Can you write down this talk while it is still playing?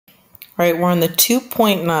All right, we're on the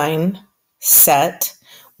 2.9 set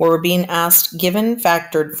where we're being asked, given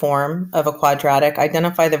factored form of a quadratic,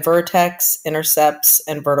 identify the vertex, intercepts,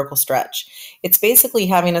 and vertical stretch. It's basically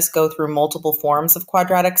having us go through multiple forms of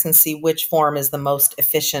quadratics and see which form is the most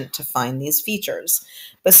efficient to find these features.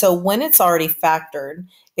 But so when it's already factored,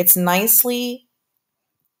 it's nicely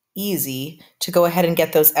easy to go ahead and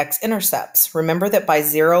get those x-intercepts. Remember that by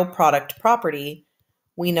zero product property,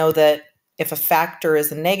 we know that if a factor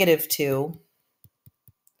is a -2,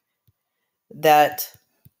 that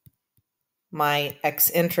my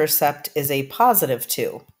x-intercept is a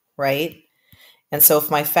 +2, right? And so if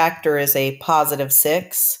my factor is a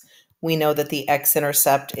 +6, we know that the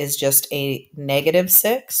x-intercept is just a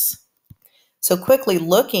 -6. So quickly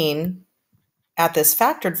looking at this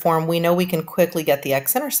factored form, we know we can quickly get the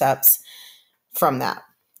x-intercepts from that.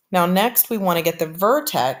 Now next we want to get the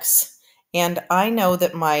vertex, and I know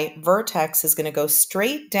that my vertex is going to go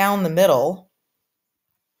straight down the middle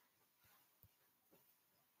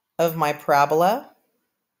of my parabola.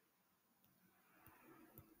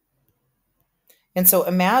 And so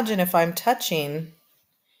imagine if I'm touching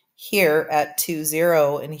here at 2,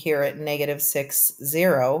 0 and here at -6,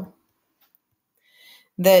 0,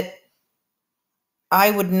 that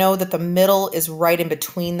I would know that the middle is right in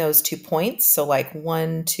between those 2 points. So like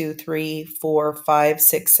 1, 2, 3, 4, 5,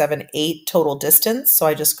 6, 7, 8 total distance. So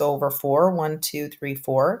I just go over 4, 1, 2, 3,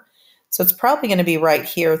 4. So it's probably going to be right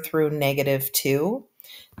here through -2,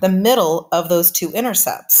 the middle of those 2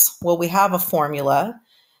 intercepts. Well, we have a formula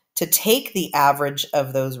to take the average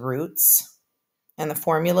of those roots. And the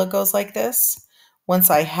formula goes like this. Once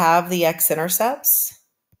I have the x-intercepts,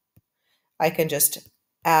 I can just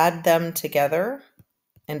add them together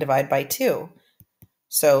and divide by 2.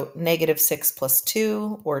 So -6 plus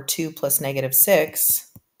 2, or 2 plus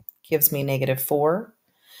 -6, gives me -4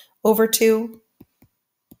 over 2.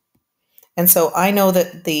 And so I know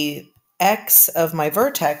that the x of my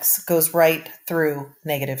vertex goes right through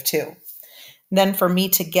 -2. Then for me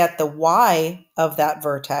to get the y of that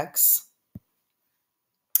vertex,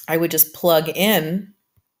 I would just plug in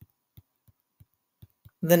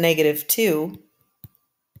the -2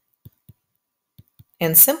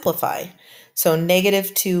 and simplify. So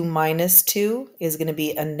 -2 minus 2 is going to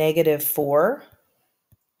be a -4.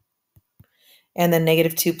 And then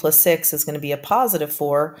 -2 plus 6 is going to be a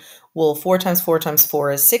 +4. Well, 4 times 4 times 4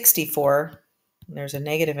 is 64. There's a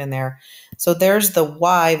negative in there. So there's the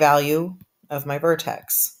y value of my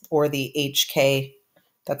vertex, or the hk.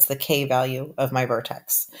 That's the k value of my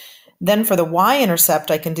vertex. Then for the y-intercept,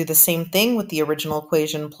 I can do the same thing with the original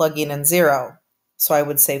equation, plugging in 0. So I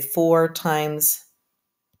would say 4 times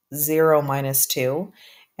 0 minus 2,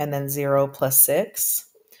 and then 0 plus 6,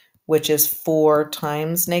 which is 4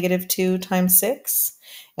 times -2 times 6.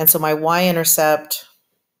 And so my y-intercept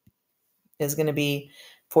is going to be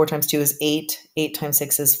 4 times 2 is 8, 8 times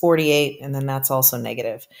 6 is 48, and then that's also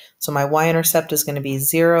negative. So my y-intercept is going to be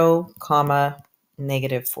 0,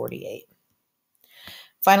 -48.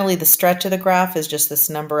 Finally, the stretch of the graph is just this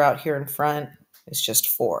number out here in front. It's just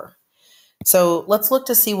 4. So let's look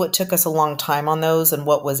to see what took us a long time on those and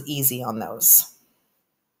what was easy on those.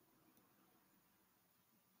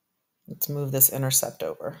 Let's move this intercept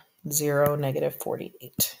over. 0,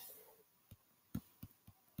 -48.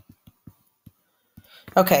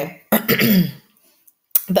 Okay.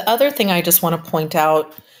 The other thing I just want to point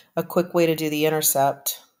out, a quick way to do the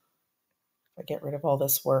intercept, if I get rid of all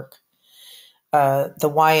this work,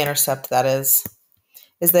 the y-intercept that is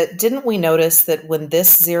that didn't we notice that when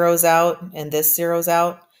this zeroes out and this zeroes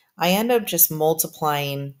out, I end up just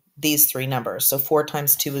multiplying these 3 numbers. So 4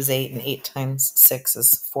 times 2 is 8, and 8 times 6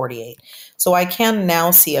 is 48. So I can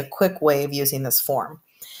now see a quick way of using this form.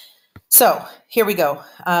 So here we go.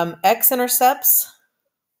 X-intercepts,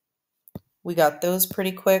 we got those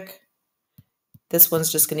pretty quick. This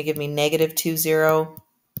one's just going to give me -2, 0,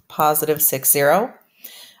 +6, 0.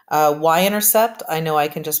 Y-intercept, I know I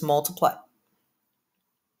can just multiply.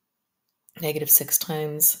 -6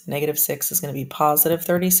 times -6 is going to be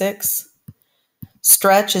 +36.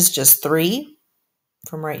 Stretch is just 3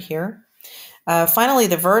 from right here. Finally,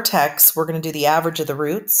 the vertex, we're going to do the average of the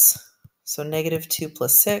roots. So -2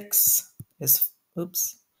 plus 6 is,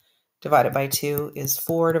 divided by 2 is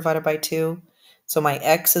 4 divided by 2. So my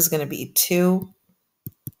x is going to be 2.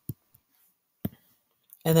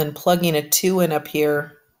 And then plugging a 2 in up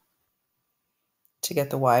here to get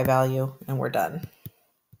the y value, and we're done.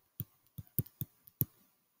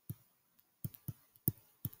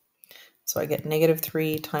 So I get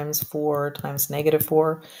 -3 times 4 times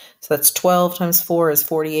 -4. So that's 12 times 4 is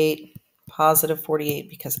 48, +48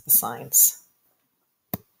 because of the signs.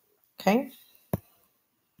 Okay.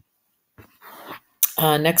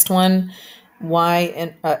 Next one,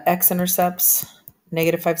 x-intercepts,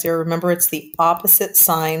 -5, 0. Remember, it's the opposite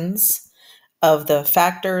signs of the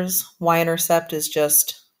factors. Y-intercept is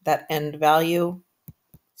just that end value.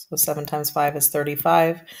 So 7 times 5 is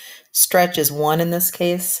 35. Stretch is 1 in this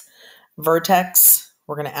case. Vertex,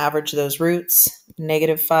 we're going to average those roots.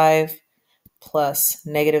 -5 plus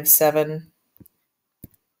 -7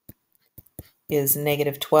 is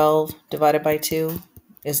 -12 divided by 2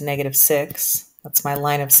 is -6. That's my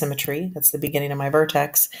line of symmetry. That's the beginning of my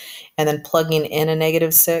vertex. And then plugging in a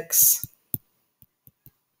 -6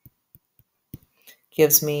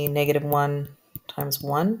 gives me -1 times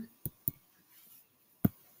 1.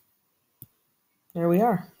 There we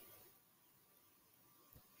are.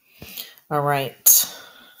 All right.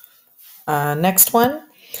 Next one.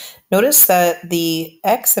 Notice that the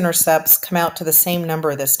x-intercepts come out to the same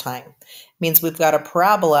number this time. It means we've got a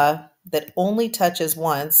parabola that only touches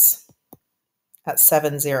once at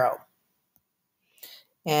 7, 0.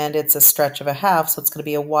 And it's a stretch of a half, so it's going to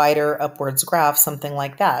be a wider upwards graph, something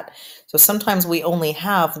like that. So sometimes we only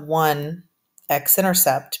have one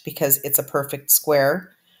x-intercept because it's a perfect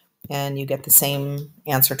square, and you get the same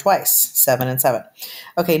answer twice, 7 and 7.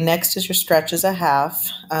 Okay, next is your stretch as a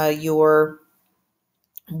half. Your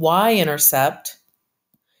y-intercept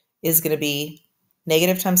is going to be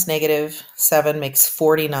negative times negative 7 makes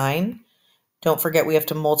 49. Don't forget we have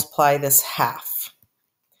to multiply this half.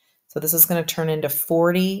 So this is going to turn into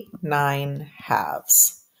 49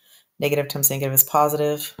 halves. Negative times negative is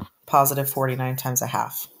positive. Positive 49 times a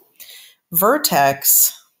half.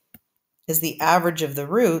 Vertex is the average of the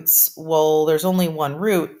roots. Well, there's only one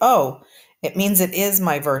root. Oh, it means it is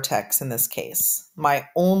my vertex in this case. My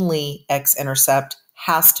only x-intercept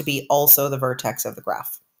has to be also the vertex of the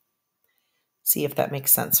graph. See if that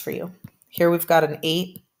makes sense for you. Here we've got an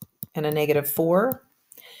 8 and a -4.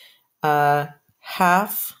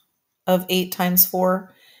 Half of 8 times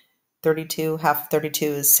 4, 32. Half of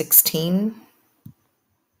 32 is 16.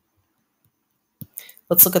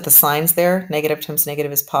 Let's look at the signs there. Negative times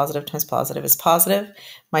negative is positive times positive is positive.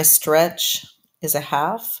 My stretch is a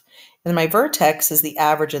half. And my vertex is the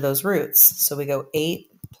average of those roots. So we go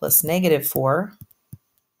 8 plus -4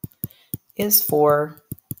 is 4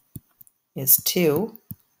 is 2.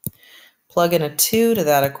 Plug in a 2 to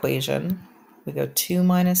that equation. We go 2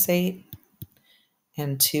 minus 8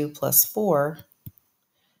 and 2 plus 4.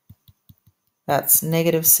 That's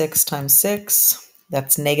 -6 times 6.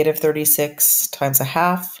 That's -36 times a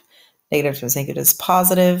half. Negative times negative is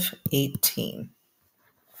positive 18.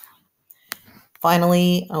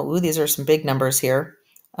 Finally, these are some big numbers here.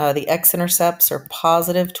 The x-intercepts are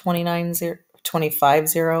positive 25,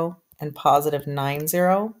 0 and positive 9,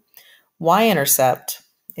 0. Y-intercept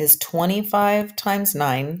is 25 times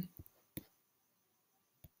 9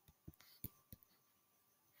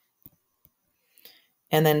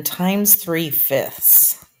 and then times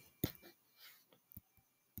 3/5.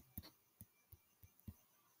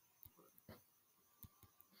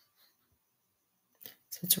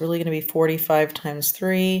 So it's really going to be 45 times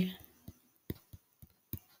 3,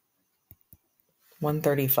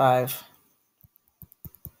 135.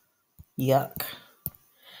 Yuck.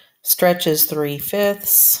 Stretch is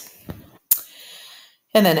 3/5.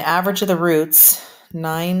 And then average of the roots,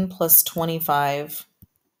 9 plus 25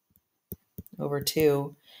 over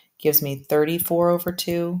 2 gives me 34 over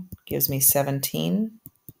 2, gives me 17.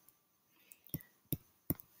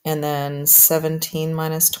 And then 17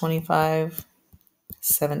 minus 25,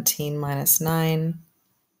 17 minus 9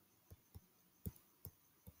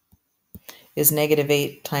 is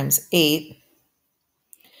 -8 times 8,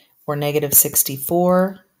 or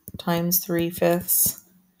 -64 times 3/5.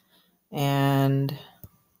 And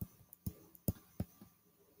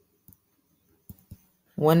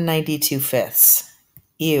 192/5.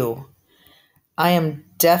 Ew. I am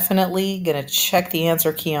definitely going to check the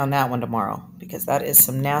answer key on that one tomorrow because that is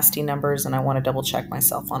some nasty numbers and I want to double check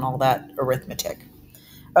myself on all that arithmetic.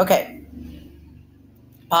 Okay.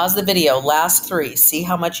 Pause the video. Last 3. See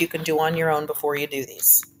how much you can do on your own before you do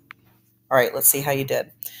these. All right, let's see how you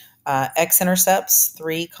did. X-intercepts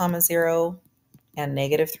 3, 0 and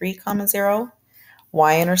 -3, 0.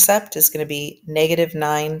 Y-intercept is going to be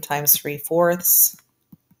 -9 times 3/4. It's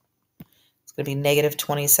going to be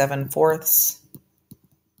 -27/4.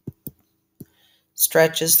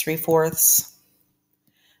 Stretch is 3/4.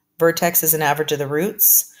 Vertex is an average of the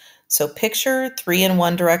roots. So picture 3 in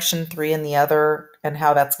one direction, 3 in the other, and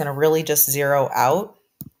how that's going to really just zero out.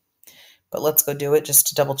 But let's go do it just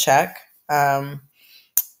to double check.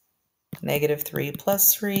 -3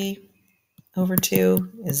 plus 3 over 2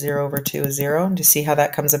 is 0 over 2 is 0. Do you see how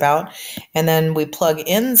that comes about? And then we plug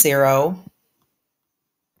in 0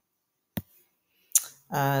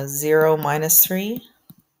 0 minus 3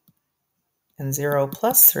 and 0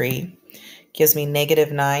 plus 3 gives me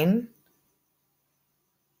negative 9.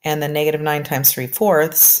 And then negative 9 times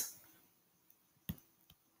 3/4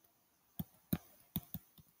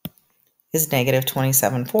 is negative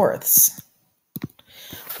 27/4.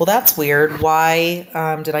 Well, that's weird. Why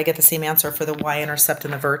did I get the same answer for the y-intercept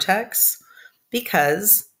and the vertex?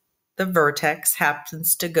 Because the vertex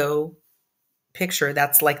happens to go, picture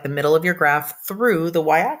that's like the middle of your graph through the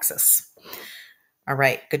y-axis. All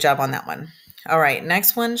right, good job on that one. All right,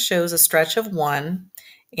 next one shows a stretch of 1,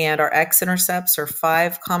 and our x-intercepts are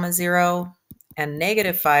 5, 0, and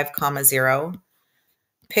negative 5, 0.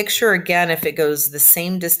 Picture again, if it goes the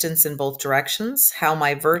same distance in both directions, how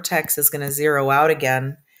my vertex is going to zero out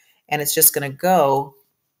again, and it's just going to go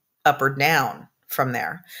up or down from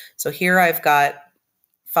there. So here I've got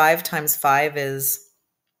 5 times 5 is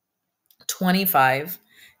 25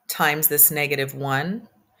 times this negative 1.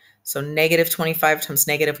 So negative 25 times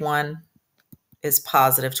negative 1 is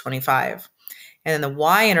positive 25. And then the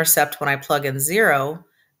y-intercept, when I plug in 0,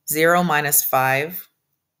 0 minus 5,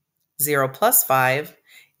 0 plus 5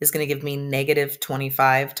 is going to give me negative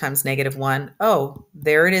 25 times negative 1. Oh,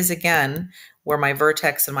 there it is again, where my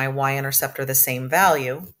vertex and my y-intercept are the same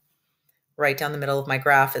value. Right down the middle of my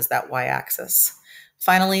graph is that y-axis.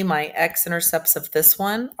 Finally, my x-intercepts of this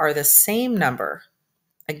one are the same number.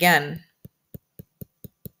 Again,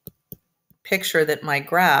 picture that my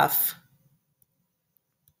graph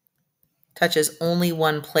touches only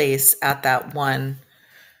one place at that one.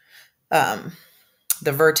 The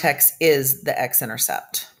vertex is the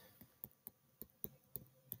x-intercept.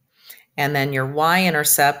 And then your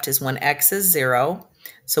y-intercept is when x is 0.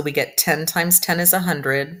 So we get 10 times 10 is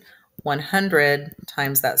 100. 100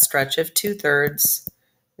 times that stretch of 2/3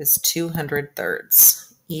 is 200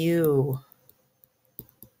 thirds. Ew.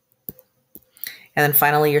 And then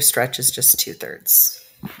finally, your stretch is just 2/3.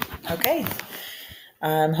 Okay.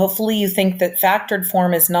 Hopefully you think that factored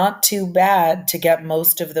form is not too bad to get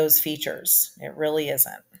most of those features. It really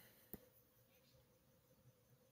isn't.